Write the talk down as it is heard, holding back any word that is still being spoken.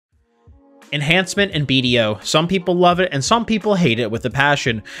Enhancement and BDO. Some people love it and some people hate it with a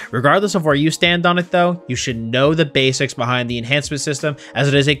passion. Regardless of where you stand on it though, you should know the basics behind the enhancement system as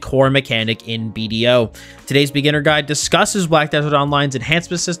it is a core mechanic in BDO. Today's beginner guide discusses Black Desert Online's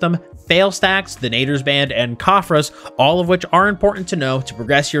enhancement system, failstacks, the Naders band, and Caphras, all of which are important to know to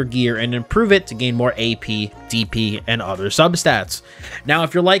progress your gear and improve it to gain more AP, DP, and other substats. Now,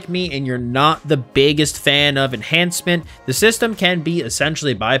 if you're like me and you're not the biggest fan of enhancement, the system can be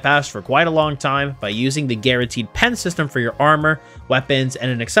essentially bypassed for quite a long time by using the guaranteed pen system for your armor, weapons,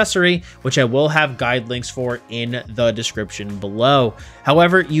 and an accessory, which I will have guide links for in the description below.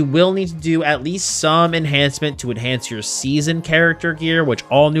 However, you will need to do at least some enhancement to enhance your season character gear, which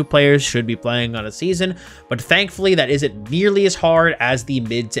all new players should be playing on a season, but thankfully that isn't nearly as hard as the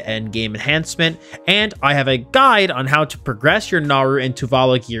mid to end game enhancement, and I have a guide on how to progress your Naru and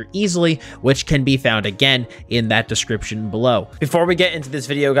Tuvala gear easily, which can be found again in that description below. Before we get into this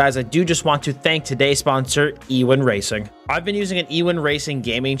video, guys, I do just want to thank today's sponsor, Ewin Racing. I've been using an Ewin Racing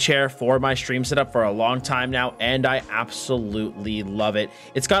gaming chair for my stream setup for a long time now, and I absolutely love it.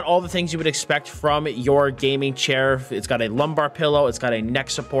 It's got all the things you would expect from your gaming chair. It's got a lumbar pillow, it's got a neck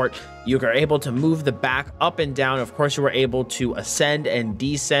support. You are able to move the back up and down. Of course, you are able to ascend and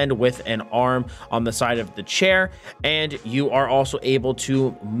descend with an arm on the side of the chair, and you are also able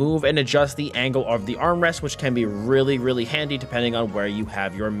to move and adjust the angle of the armrest, which can be really handy depending on where you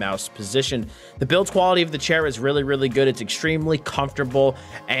have your mouse positioned. The build quality of the chair is really good. It's extremely comfortable,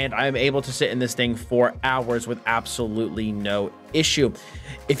 and I'm able to sit in this thing for hours with absolutely no issue.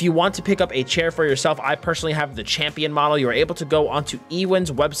 If you want to pick up a chair for yourself, I personally have the Champion model. You are able to go onto Ewin's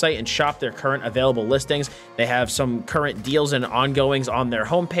website and shop their current available listings. They have some current deals and ongoings on their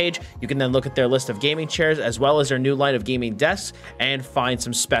homepage. You can then look at their list of gaming chairs as well as their new line of gaming desks and find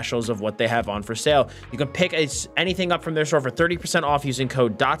some specials of what they have on for sale. You can pick anything up from their store for 30% off using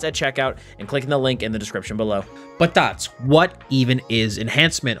code DOTS at checkout and clicking the link in the description below. But Dots, what even is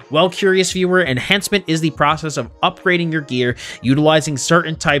enhancement? Well, curious viewer, enhancement is the process of upgrading your gear utilizing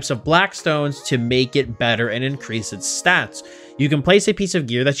certain types of blackstones to make it better and increase its stats. You can place a piece of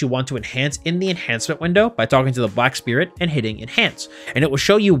gear that you want to enhance in the enhancement window by talking to the Black Spirit and hitting enhance, and it will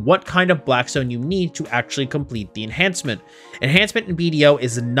show you what kind of blackstone you need to actually complete the enhancement. Enhancement in BDO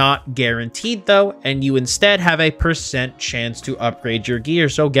is not guaranteed though, and you instead have a % chance to upgrade your gear,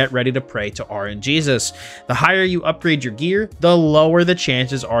 so get ready to pray to RNGesus. The higher you upgrade your gear, the lower the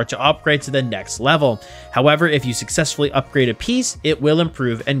chances are to upgrade to the next level. However, if you successfully upgrade a piece, it will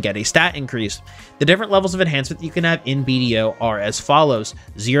improve and get a stat increase. The different levels of enhancement that you can have in BDO are as follows.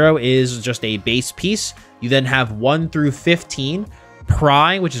 0 is just a base piece. You then have 1 through 15,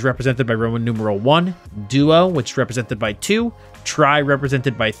 Pry, which is represented by Roman numeral 1, Duo, which is represented by 2, Tri,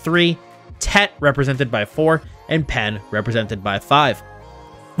 represented by 3, Tet, represented by 4, and Pen, represented by 5.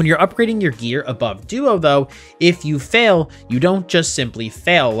 When you're upgrading your gear above Duo though, if you fail, you don't just simply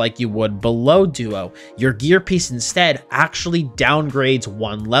fail like you would below Duo. Your gear piece instead actually downgrades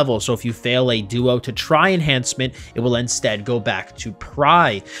one level. So if you fail a Duo to Tri enhancement, it will instead go back to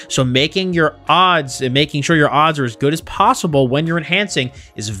Pry. So making your odds and making sure your odds are as good as possible when you're enhancing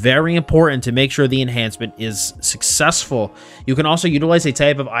is very important to make sure the enhancement is successful. You can also utilize a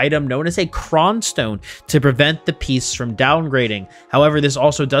type of item known as a Cronstone to prevent the piece from downgrading. However, this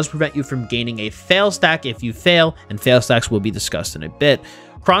also does prevent you from gaining a fail stack if you fail, and fail stacks will be discussed in a bit.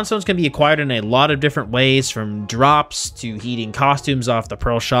 Cronstones can be acquired in a lot of different ways, from drops to heating costumes off the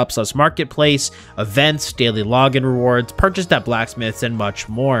Pearl Shop / Marketplace, events, daily login rewards, purchased at blacksmiths, and much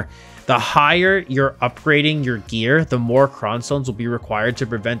more. The higher you're upgrading your gear, the more Cronstones will be required to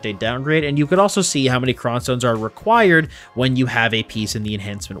prevent a downgrade, and you could also see how many Cronstones are required when you have a piece in the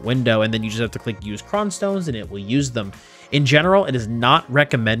enhancement window, and then you just have to click use Cronstones and it will use them. In general, it is not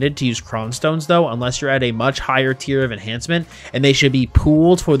recommended to use Cronstones though, unless you're at a much higher tier of enhancement, and they should be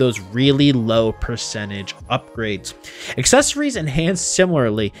pooled for those really low percentage upgrades. Accessories enhance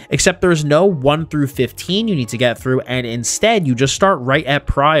similarly, except there's no 1 through 15 you need to get through, and instead you just start right at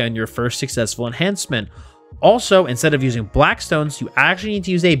Pry on your first successful enhancement. Also, instead of using blackstones, you actually need to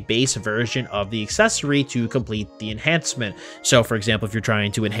use a base version of the accessory to complete the enhancement. So for example, if you're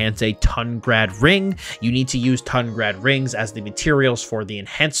trying to enhance a Tungrad ring, you need to use Tungrad rings as the materials for the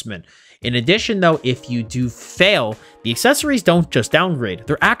enhancement. In addition though, if you do fail, the accessories don't just downgrade,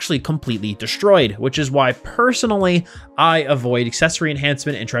 they're actually completely destroyed, which is why personally I avoid accessory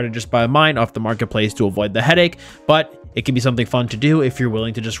enhancement and try to just buy mine off the marketplace to avoid the headache. But It can be something fun to do if you're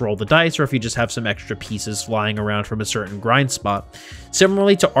willing to just roll the dice, or if you just have some extra pieces flying around from a certain grind spot.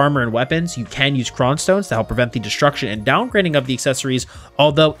 Similarly to armor and weapons, you can use Cron Stones to help prevent the destruction and downgrading of the accessories,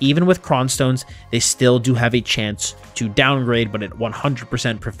 although even with Cron Stones, they still do have a chance to downgrade, but it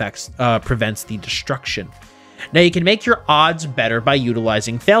 100% prevents the destruction. Now, you can make your odds better by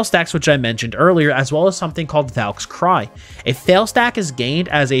utilizing failstacks, which I mentioned earlier, as well as something called Valk's Cry. A failstack is gained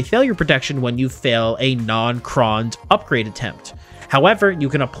as a failure protection when you fail a non-croned upgrade attempt. However, you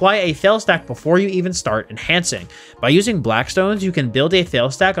can apply a failstack before you even start enhancing. By using Blackstones, you can build a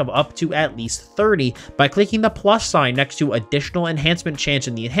failstack of up to at least 30 by clicking the plus sign next to additional enhancement chance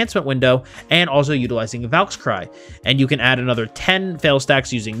in the enhancement window, and also utilizing Valk's Cry. And you can add another 10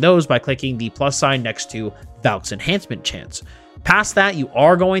 failstacks using those by clicking the plus sign next to Valk's enhancement chance. Past that, you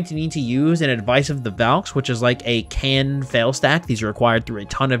are going to need to use an Advice of the Valks, which is like a can failstack. These are acquired through a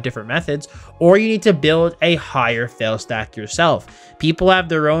ton of different methods, or you need to build a higher failstack yourself. People have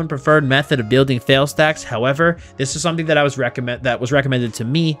their own preferred method of building failstacks. However, this is something that was recommended to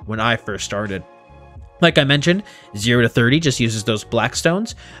me when I first started. Like I mentioned, 0 to 30 just uses those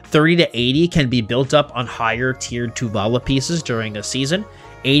Blackstones. 30 to 80 can be built up on higher tiered Tuvala pieces during a season.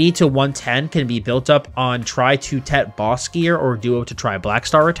 80 to 110 can be built up on try to Tet boss gear or duo to try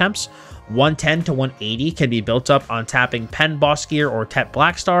Blackstar attempts. 110 to 180 can be built up on tapping Pen boss gear or Tet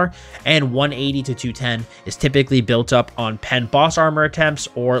Blackstar, and 180 to 210 is typically built up on Pen boss armor attempts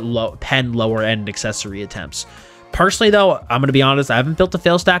or Pen lower end accessory attempts. Personally, though, I'm going to be honest, I haven't built a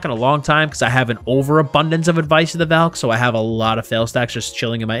failstack in a long time because I have an overabundance of Advice of the Valk, so I have a lot of failstacks just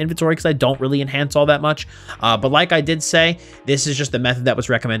chilling in my inventory because I don't really enhance all that much. But like I did say, this is just the method that was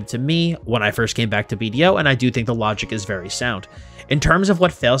recommended to me when I first came back to BDO, and I do think the logic is very sound. In terms of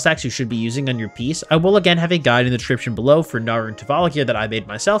what failstacks you should be using on your piece, I will again have a guide in the description below for Nader and Tuvala gear that I made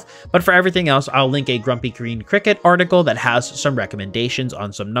myself, but for everything else, I'll link a Grumpy Green Cricket article that has some recommendations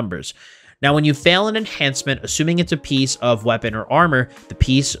on some numbers. Now, when you fail an enhancement, assuming it's a piece of weapon or armor, the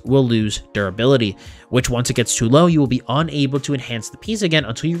piece will lose durability, which once it gets too low, you will be unable to enhance the piece again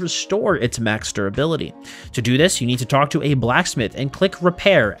until you restore its max durability. To do this, you need to talk to a blacksmith and click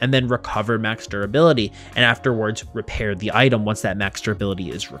repair and then recover max durability, and afterwards repair the item once that max durability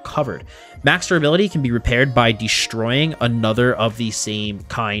is recovered. Max durability can be repaired by destroying another of the same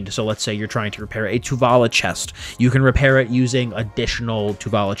kind. So let's say you're trying to repair a Tuvala chest. You can repair it using additional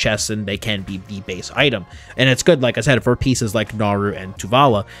Tuvala chests, and they can be the base item. And it's good, like I said, for pieces like Naru and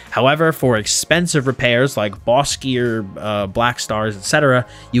Tuvala. However, for expensive repairs like boss gear, black stars, etc.,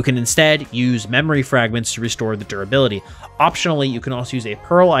 you can instead use memory fragments to restore the durability. Optionally, you can also use a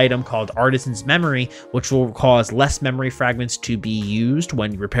pearl item called Artisan's Memory, which will cause less memory fragments to be used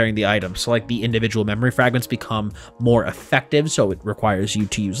when repairing the item. So like the individual memory fragments become more effective, so it requires you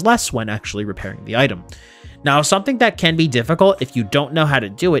to use less when actually repairing the item. Now, something that can be difficult if you don't know how to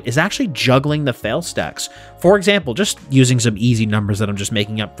do it is actually juggling the fail stacks. For example, just using some easy numbers that I'm just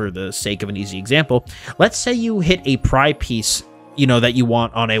making up for the sake of an easy example, let's say you hit a pry piece, that you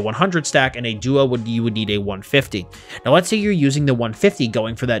want on a 100 stack, and a duo you would need a 150. Now, let's say you're using the 150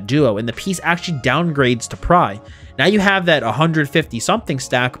 going for that duo, and the piece actually downgrades to pry. Now you have that 150 something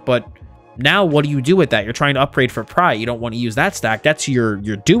stack, but now what do you do with that? You're trying to upgrade for pry. You don't want to use that stack. That's your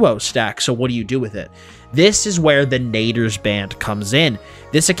duo stack. So what do you do with it? This is where the Naders band comes in.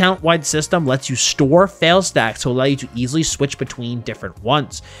 This account-wide system lets you store fail stacks to allow you to easily switch between different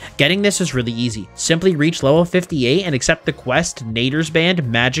ones. Getting this is really easy. Simply reach level 58 and accept the quest Naders Band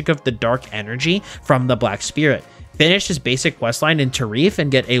Magic of the Dark Energy from the Black Spirit. Finish his basic questline in Tarif and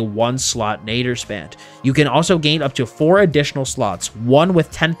get a 1-slot Naders Band. You can also gain up to 4 additional slots, 1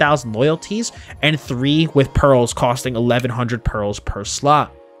 with 10,000 loyalties and 3 with pearls costing 1,100 pearls per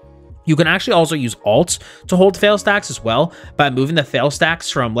slot. You can actually also use alts to hold fail stacks as well by moving the fail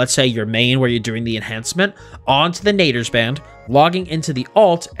stacks from, let's say, your main where you're doing the enhancement onto the Naders Band, logging into the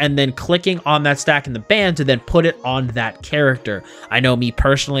alt, and then clicking on that stack in the band to then put it on that character. I know me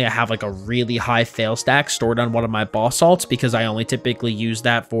personally, I have like a really high fail stack stored on one of my boss alts because I only typically use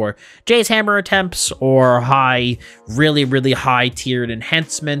that for Jay's Hammer attempts or really high tiered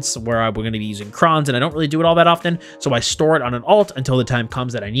enhancements where I'm going to be using crons, and I don't really do it all that often. So I store it on an alt until the time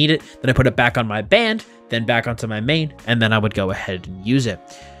comes that I need it. Then I put it back on my band, then back onto my main, and then I would go ahead and use it.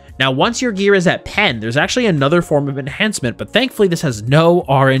 Now, once your gear is at pen, there's actually another form of enhancement, but thankfully this has no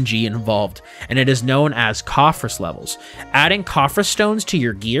RNG involved, and it is known as Caphras levels. Adding Caphras stones to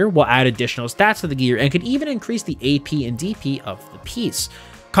your gear will add additional stats to the gear and can even increase the AP and DP of the piece.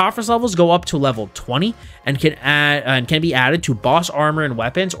 Caphras levels go up to level 20 and can be added to boss armor and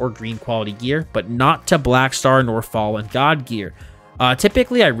weapons or green quality gear, but not to Black Star nor Fallen God gear.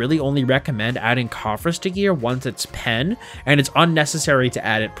 Typically, I really only recommend adding Caphras to gear once it's pen, and it's unnecessary to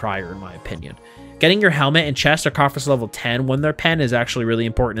add it prior in my opinion. Getting your helmet and chest or Caphras level 10 when they're pen is actually really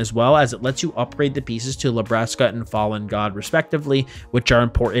important as well, as it lets you upgrade the pieces to Labrasca and Fallen God respectively, which are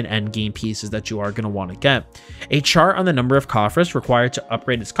important endgame pieces that you are going to want to get. A chart on the number of Caphras required to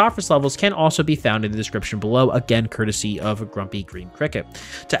upgrade its Caphras levels can also be found in the description below, again courtesy of Grumpy Green Cricket.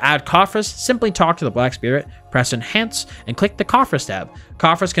 To add Caphras, simply talk to the Black Spirit, press Enhance, and click the Caphras tab.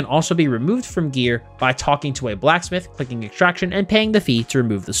 Caphras can also be removed from gear by talking to a blacksmith, clicking Extraction, and paying the fee to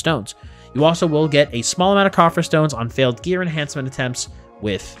remove the stones. You also will get a small amount of Caphras stones on failed gear enhancement attempts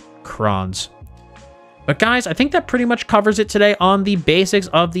with crons. But guys, I think that pretty much covers it today on the basics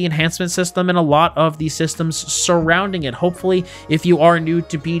of the enhancement system and a lot of the systems surrounding it. Hopefully, if you are new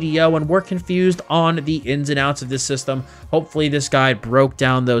to BDO and were confused on the ins and outs of this system, hopefully this guide broke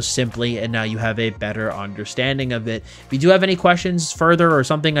down those simply and now you have a better understanding of it. If you do have any questions further or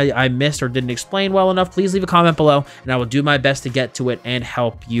something I missed or didn't explain well enough, please leave a comment below and I will do my best to get to it and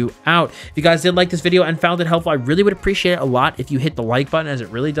help you out. If you guys did like this video and found it helpful, I really would appreciate it a lot if you hit the like button, as it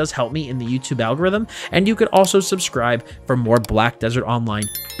really does help me in the YouTube algorithm. And you could also subscribe for more Black Desert Online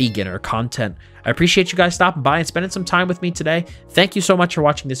beginner content. I appreciate you guys stopping by and spending some time with me today. Thank you so much for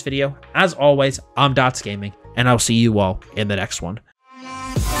watching this video. As always, I'm Dots Gaming, and I'll see you all in the next one.